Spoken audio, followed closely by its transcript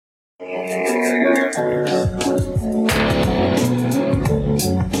Welcome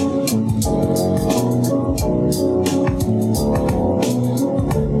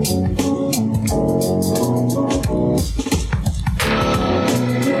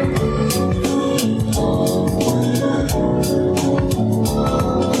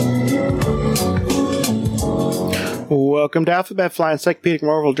to Alphabet Fly, Encyclopedic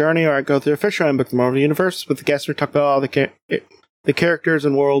Marvel Journey, where I go through the official handbook of the Marvel Universe with the guests who talk about all the characters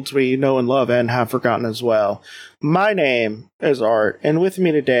and worlds we know and love and have forgotten as well. My name is Art, and with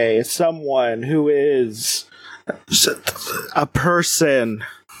me today is someone who is a person.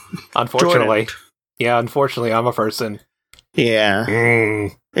 Unfortunately. Jordan. Yeah, unfortunately, I'm a person. Yeah.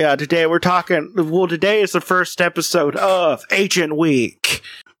 Yeah, today we're talking... Well, today is the first episode of Agent Week.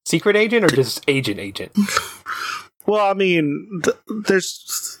 Secret agent or just agent? Well, I mean,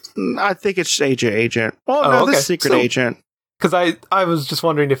 there's... I think it's agent. Oh, no, okay. This secret agent. Because I was just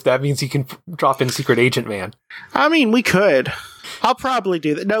wondering if that means you can drop in Secret Agent Man. I mean, we could. I'll probably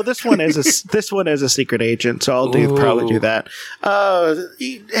do that. No, this one is a secret agent, so I'll probably do that.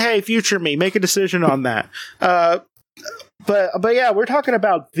 Hey, future me, make a decision on that. But yeah, we're talking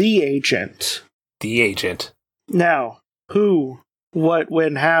about the agent. The agent. Now, who, what,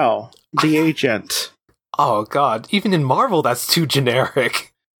 when, how? The agent. Oh God! Even in Marvel, that's too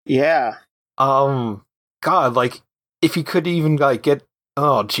generic. Yeah. God, like if you could even like get.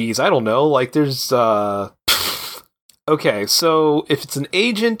 Oh, geez, I don't know. Like, there's. Okay, so if it's an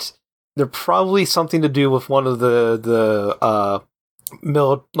agent, they're probably something to do with one of the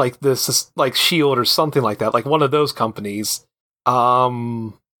like this like Shield or something like that, like one of those companies.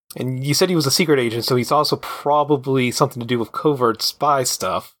 And you said he was a secret agent, so he's also probably something to do with covert spy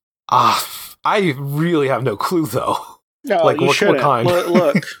stuff. I really have no clue though. No, like you shouldn't. What kind?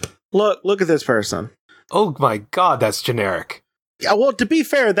 Look at this person. Oh my God, that's generic. Yeah, well, to be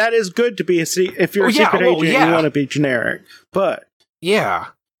fair, that is good to be if you're a secret agent, you want to be generic. But yeah,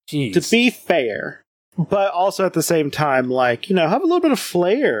 jeez. To be fair, but also at the same time, like, you know, have a little bit of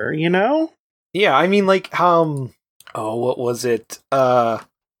flair, you know? Yeah, I mean, like, what was it?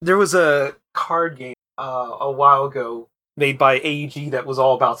 There was a card game a while ago made by AEG that was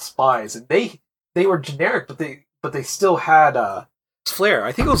all about spies, and they were generic, but they still had flair.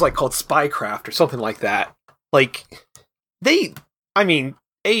 I think it was like called Spycraft or something like that. Like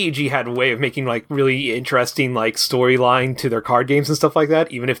AEG had a way of making like really interesting like storyline to their card games and stuff like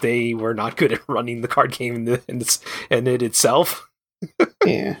that, even if they were not good at running the card game and it itself.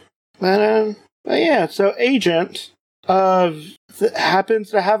 Yeah, but yeah. So Agent happens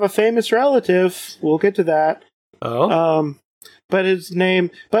to have a famous relative. We'll get to that. Oh. But his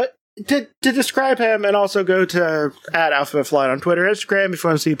name, to describe him, and also go to @AlphabetFlight on Twitter, Instagram if you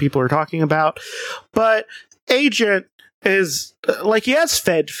want to see what people are talking about. But Agent is like, he has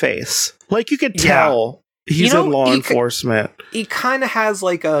Fed face. Like, you could tell he's in law enforcement. He kind of has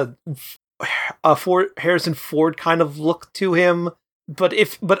like a Harrison Ford kind of look to him, but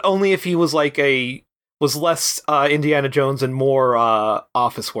only if he was like was less Indiana Jones and more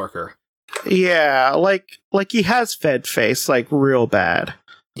office worker. Yeah, like he has Fed face, like real bad.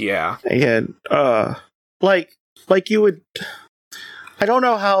 Yeah, and like you would. I don't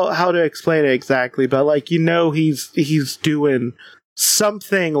know how to explain it exactly, but like, you know, he's doing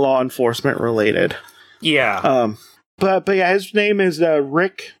something law enforcement related. Yeah. But yeah, his name is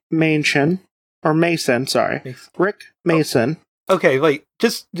Rick Mason. Sorry, Rick Mason. Okay, like,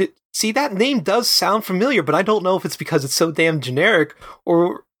 just see, that name does sound familiar, but I don't know if it's because it's so damn generic,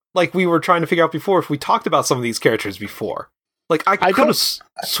 or like we were trying to figure out before if we talked about some of these characters before. Like, I could have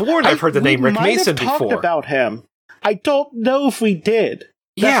sworn I've heard the name Rick Mason before. Talked about him. I don't know if we did.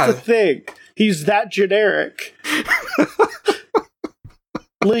 That's the thing. He's that generic.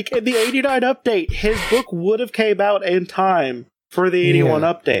 Like, in the 89 update, his book would have came out in time for the 81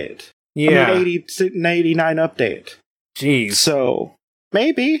 update. Yeah. I mean, 89 update. Jeez. So,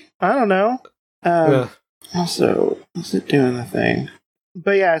 maybe. I don't know. Also, is it doing the thing?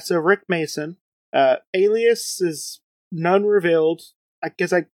 But yeah, so Rick Mason. Alias is none revealed. I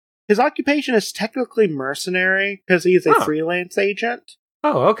guess his occupation is technically mercenary, because he is a freelance agent.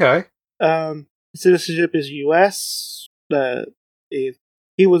 Oh, okay. Citizenship is U.S.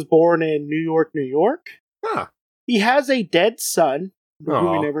 He was born in New York, New York. Huh. He has a dead son,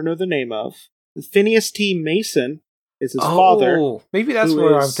 who we never know the name of. Phineas T. Mason is his father. Maybe that's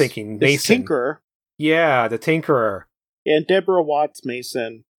where I'm thinking. Mason. Tinkerer. Yeah, the Tinkerer. And Deborah Watts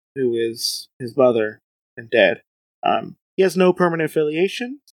Mason, who is his mother and dead. He has no permanent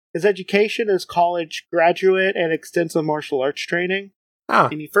affiliation. His education is college graduate and extensive martial arts training.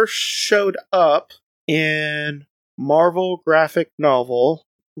 And he first showed up in Marvel graphic novel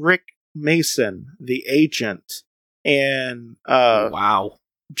Rick Mason, the Agent, in Wow.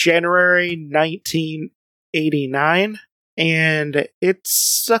 January 1989, and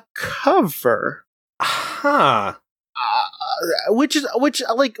it's a cover. Huh. Which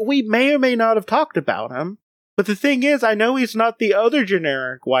like we may or may not have talked about him, but the thing is, I know he's not the other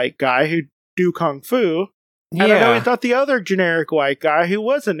generic white guy who do kung fu, and I know he's not the other generic white guy who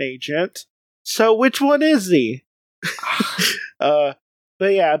was an agent. So which one is he?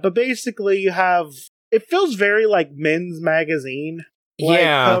 But basically you have, it feels very like men's magazine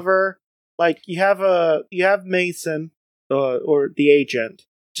cover. Like you have Mason or the Agent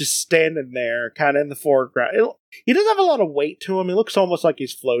just standing there kind of in the foreground. He doesn't have a lot of weight to him. He looks almost like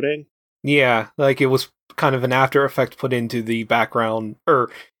he's floating. Yeah, like it was kind of an after effect put into the background, or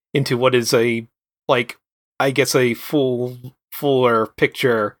into what is a, like, I guess a fuller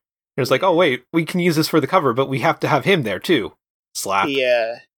picture. It was like, oh wait, we can use this for the cover, but we have to have him there too. Slap.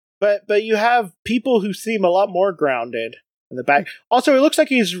 Yeah. But you have people who seem a lot more grounded in the back. Also, it looks like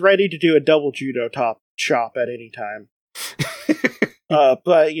he's ready to do a double judo chop at any time.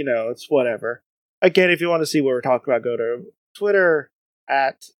 But, it's whatever. Again, if you want to see what we're talking about, go to Twitter,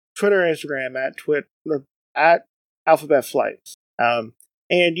 Instagram, at Alphabet Flights.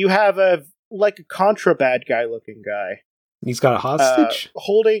 And you have a Contra bad guy looking guy. He's got a hostage?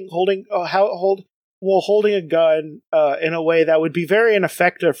 Holding a gun in a way that would be very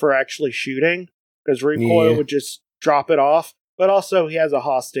ineffective for actually shooting, because recoil would just drop it off. But also he has a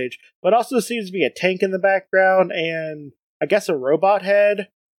hostage. But also seems to be a tank in the background, and I guess a robot head,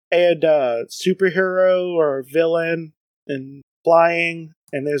 and a superhero or villain, and flying,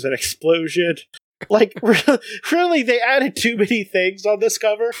 and there's an explosion. Like, really, they added too many things on this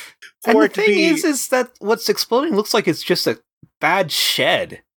cover. And the thing is that what's exploding looks like it's just a bad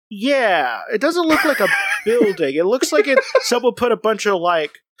shed. Yeah, it doesn't look like a building. It looks like someone put a bunch of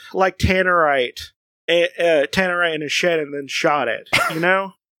like tannerite in a shed and then shot it.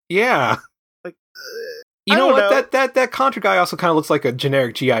 Yeah. Like, you know what? That Contra guy also kind of looks like a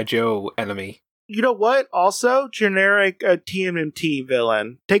generic G.I. Joe enemy. You know what? Also, generic TMNT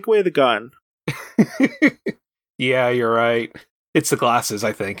villain. Take away the gun. Yeah, you're right. It's the glasses,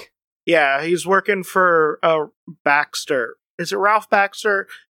 I think. Yeah, he's working for Baxter. Is it Ralph Baxter?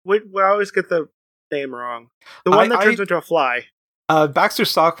 We always get the name wrong. The one that turns into a fly. Baxter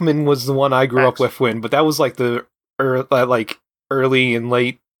Stockman was the one I grew up with but that was like the early and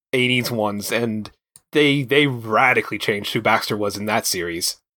late 80s ones, and they radically changed who Baxter was in that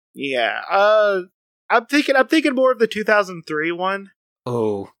series. Yeah. I'm thinking more of the 2003 one.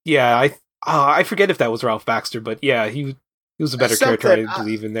 Oh, yeah, I forget if that was Ralph Baxter, but yeah, he was a better character, I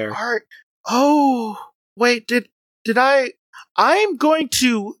believe, in there. Oh, wait, did I... I'm going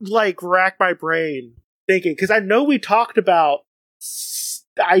to, rack my brain thinking, because I know we talked about this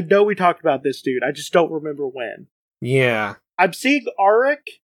dude, I just don't remember when. Yeah. I'm seeing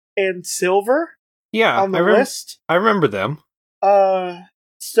Auric and Silver on the list. I remember them.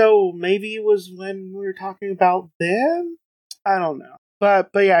 So maybe it was when we were talking about them? I don't know. But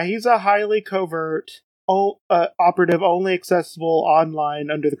yeah, he's a highly covert operative, only accessible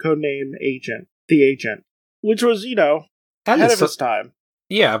online under the codename The Agent, which was, ahead of his time.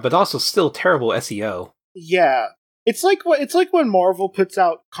 Yeah, but also still terrible SEO. Yeah. It's like when Marvel puts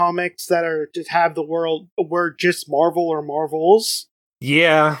out comics that are just have the word just Marvel or Marvels.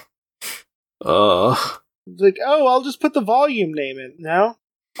 Yeah. It's like, oh, I'll just put the volume name in. No.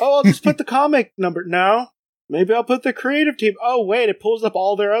 Oh, I'll just put the comic number. No. Maybe I'll put the creative team. Oh, wait, it pulls up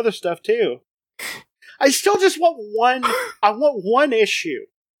all their other stuff too. I still just want one issue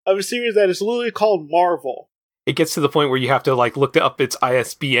of a series that is literally called Marvel. It gets to the point where you have to look up its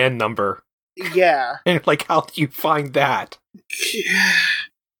ISBN number. Yeah. And how do you find that?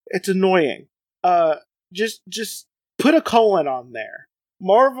 It's annoying. Just put a colon on there.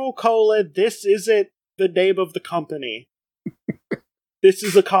 Marvel : this isn't the name of the company. This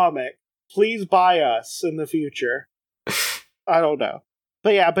is a comic. Please buy us in the future. I don't know.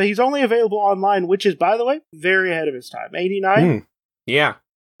 But he's only available online, which is, by the way, very ahead of his time. 89? Yeah.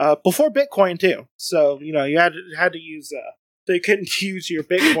 Before Bitcoin, too. So, you had to use... they couldn't use your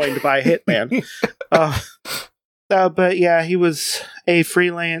Bitcoin to buy Hitman. But yeah, he was a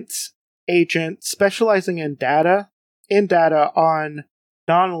freelance agent specializing in data on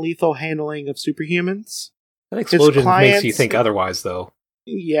non-lethal handling of superhumans. That explosion makes you think otherwise, though.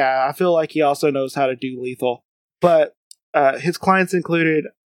 Yeah, I feel like he also knows how to do lethal. But his clients included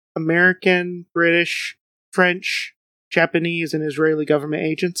American, British, French, Japanese, and Israeli government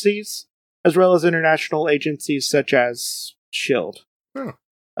agencies, as well as international agencies such as SHIELD. Oh.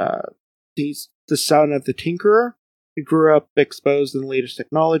 He's the son of the Tinkerer, He grew up exposed in the latest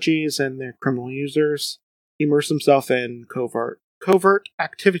technologies and their criminal users. He immersed himself in covert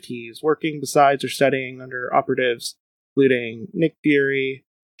activities, working besides or studying under operatives, including Nick Fury,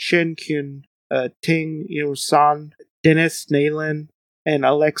 Shin Kyun, Ting Yu-san, Dennis Nayland, and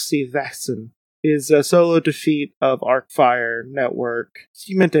Alexei Vasin. His solo defeat of Arcfire Network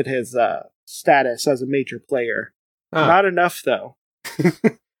cemented his status as a major player. Not enough, though.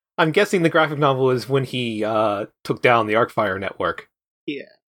 I'm guessing the graphic novel is when he took down the Arcfire Network. Yeah,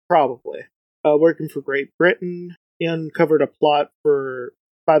 probably. Working for Great Britain, he uncovered a plot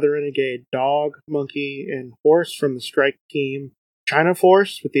by the renegade dog, monkey, and horse from the strike team China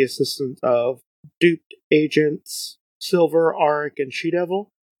Force with the assistance of duped agents Silver, Auric, and She-Devil.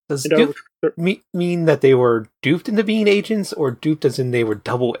 Does duped mean that they were duped into being agents, or duped as in they were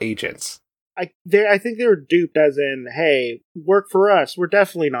double agents? I think they were duped as in, hey, work for us. We're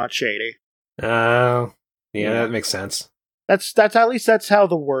definitely not shady. Oh, yeah, that makes sense. That's at least that's how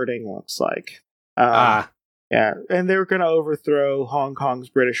the wording looks like. Yeah, and they were going to overthrow Hong Kong's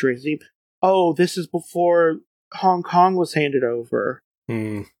British regime. Oh, this is before Hong Kong was handed over.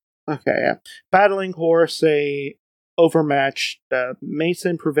 Okay, yeah. Battling Horse, a overmatched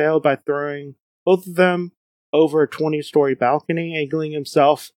Mason prevailed by throwing both of them over a 20-story balcony, angling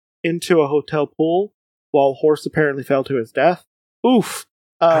himself into a hotel pool, while Horse apparently fell to his death. Oof.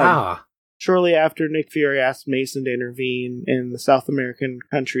 Shortly after, Nick Fury asked Mason to intervene in the South American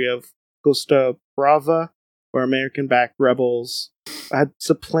country of Costa Brava, where American-backed rebels had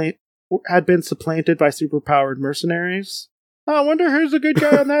been supplanted by superpowered mercenaries. I wonder who's the good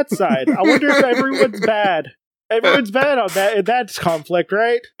guy on that side. I wonder if everyone's bad. Everyone's bad on that conflict,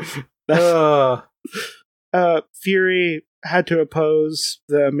 right? Fury had to oppose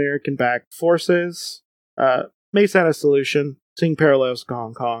the American-backed forces. Mason had a solution, seeing parallels to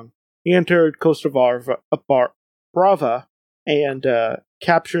Hong Kong. He entered Costa Brava and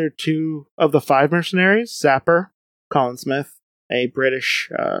captured 2 of the 5 mercenaries, Zapper, Colin Smith, a British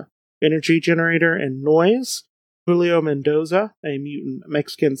energy generator, and Noise, Julio Mendoza, a mutant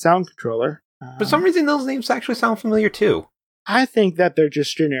Mexican sound controller. For some reason, those names actually sound familiar too. I think that they're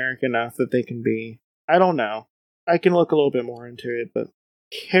just generic enough that they can be... I don't know. I can look a little bit more into it, but...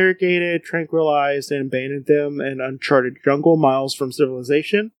 Interrogated, tranquilized, and abandoned them in uncharted jungle miles from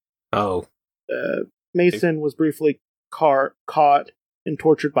civilization. Oh. Mason was briefly caught and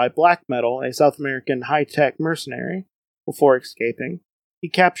tortured by Black Metal, a South American high-tech mercenary, before escaping. He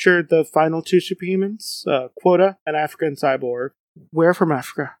captured the final 2 superhumans, Quota, an African cyborg. Where from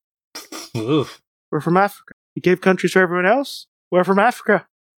Africa? Oof. We're from Africa. You gave countries for everyone else? We're from Africa.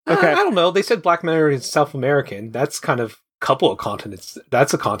 Okay. I don't know. They said Black Matter is South American. That's kind of a couple of continents.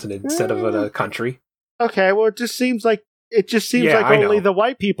 That's a continent instead of a country. Okay, well, it just seems like only the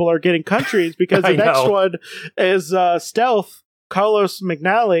white people are getting countries because the next one is Stealth, Carlos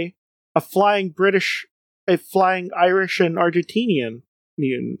McNally, a flying Irish and Argentinian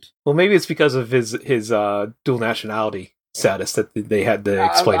mutant. Well, maybe it's because of his dual nationality status that they had to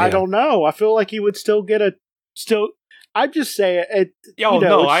explain. I don't know. I feel like he would still get I'm just saying it.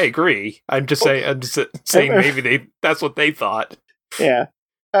 No, I agree. I'm just saying maybe that's what they thought. Yeah.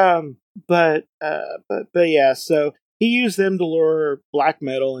 But yeah. So he used them to lure Black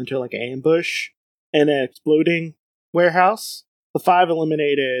Metal into like an ambush in an exploding warehouse. The 5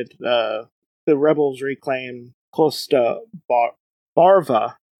 eliminated. The rebels reclaimed Costa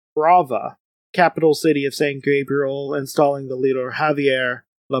Brava, capital city of San Gabriel, installing the leader Javier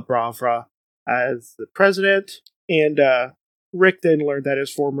La Brava as the president. And Rick then learned that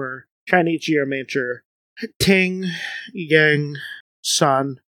his former Chinese geomancer Ting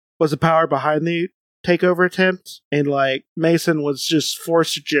Yang-san was the power behind the takeover attempt, and like Mason was just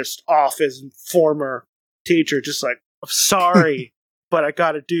forced to just off his former teacher, just like, I'm sorry, but I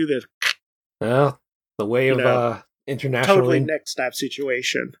gotta do this. Well, the way of international... Totally neck snap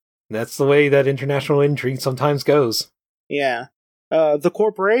situation. That's the way that international intrigue sometimes goes. Yeah. The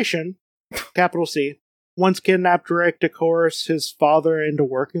corporation, capital C, once kidnapped Rick to coerce his father into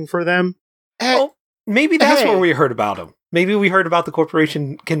working for them. Well, maybe that's where we heard about him. Maybe we heard about the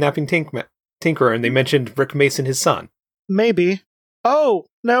corporation kidnapping Tinkerer, and they mentioned Rick Mason, his son. Maybe. Oh,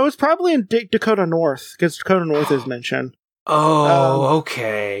 no, it's probably in Dakota North, because Dakota North is mentioned. Oh,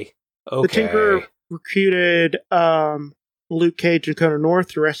 okay. The Tinkerer recruited Luke Cage and Dakota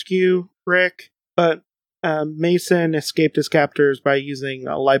North to rescue Rick, but Mason escaped his captors by using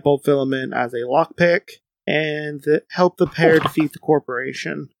a light bulb filament as a lockpick, and helped the pair defeat the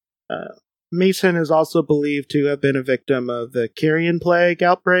corporation. Mason is also believed to have been a victim of the Carrion Plague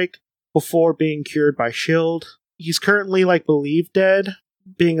outbreak before being cured by S.H.I.E.L.D. He's currently believed dead,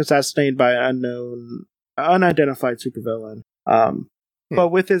 being assassinated by an unknown unidentified supervillain. But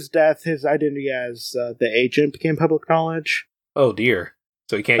with his death, his identity as the agent became public knowledge. Oh dear.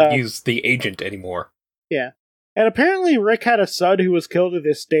 So he can't use the agent anymore. Yeah. And apparently Rick had a son who was killed in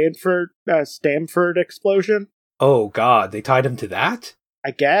this Stamford explosion. Oh god, they tied him to that?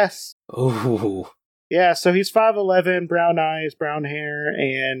 I guess. Oh. Yeah, so he's 5'11", brown eyes, brown hair,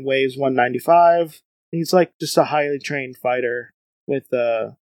 and weighs 195. He's like just a highly trained fighter with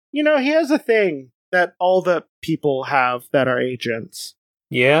he has a thing that all the people have that are agents.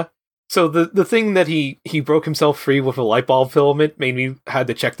 Yeah. So the thing that he broke himself free with a light bulb filament made me had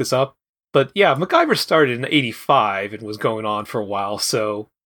to check this up. But yeah, MacGyver started in 85 and was going on for a while, so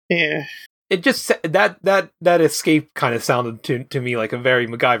yeah. It just that escape kind of sounded to me like a very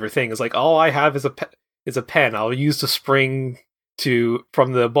MacGyver thing. It's like all I have is a pen. I'll use the spring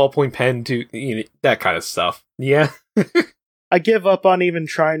from the ballpoint pen to that kind of stuff. Yeah. I give up on even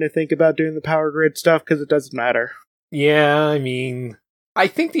trying to think about doing the power grid stuff because it doesn't matter. Yeah, I mean, I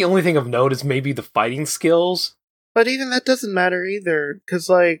think the only thing of note is maybe the fighting skills. But even that doesn't matter either, because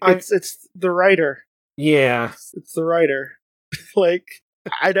it's the writer. Yeah, it's the writer.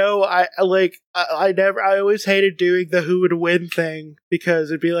 I know. I always hated doing the who would win thing because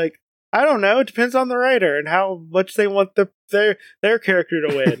it'd be like, I don't know. It depends on the writer and how much they want their character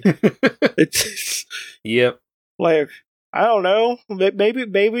to win. It's yep. I don't know. Maybe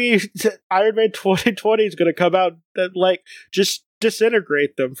Iron Man 2020 is going to come out that just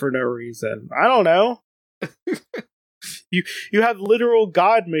disintegrate them for no reason. I don't know. You have literal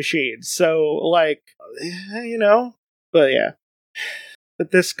god machines, so but yeah.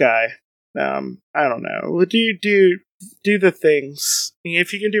 But this guy, I don't know. Would you do the things? I mean,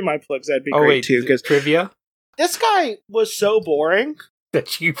 if you can do my plugs, that'd be great too. Because trivia. This guy was so boring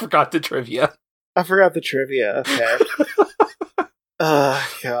that you forgot the trivia. I forgot the trivia. Okay.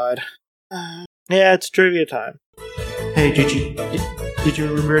 God. Yeah, it's trivia time. Hey, did you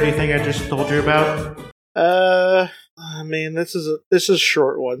remember anything I just told you about? Man, this is a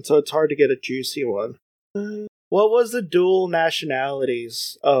short one, so it's hard to get a juicy one. What was the dual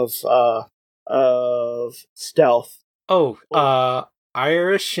nationalities of Stealth? Oh,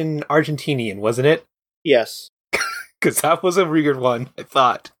 Irish and Argentinian, wasn't it? Yes. Because that was a weird one, I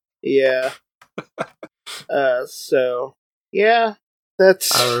thought. Yeah. So yeah, that's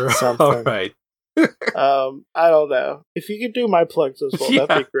something. All right. I don't know. If you could do my plugs as well,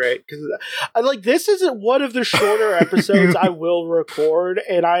 that'd be great. Because this isn't one of the shorter episodes I will record,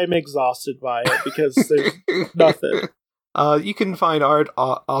 and I am exhausted by it because there's nothing. You can find Art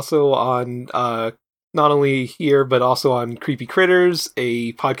also on not only here but also on Creepy Critters,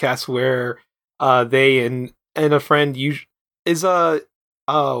 a podcast where they and a friend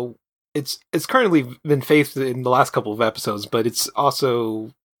it's currently been faced in the last couple of episodes, but it's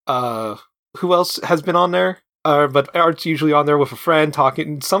also who else has been on there? But Art's usually on there with a friend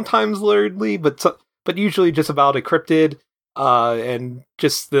talking, sometimes luridly, but usually just about a cryptid, and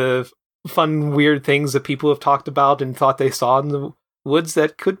just the fun, weird things that people have talked about and thought they saw in the woods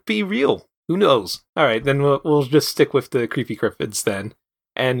that could be real. Who knows? All right, then we'll just stick with the creepy cryptids then.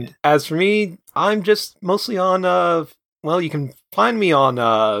 And as for me, I'm just mostly on. You can find me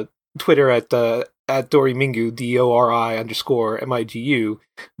on Twitter at Dori Mingu, DORI_MIGU,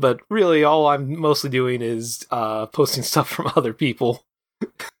 but really all I'm mostly doing is posting stuff from other people.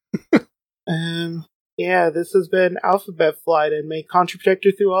 Yeah, this has been Alphabet Flight, and may Contra protect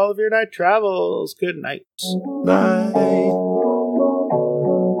you through all of your night travels. Good night. Bye.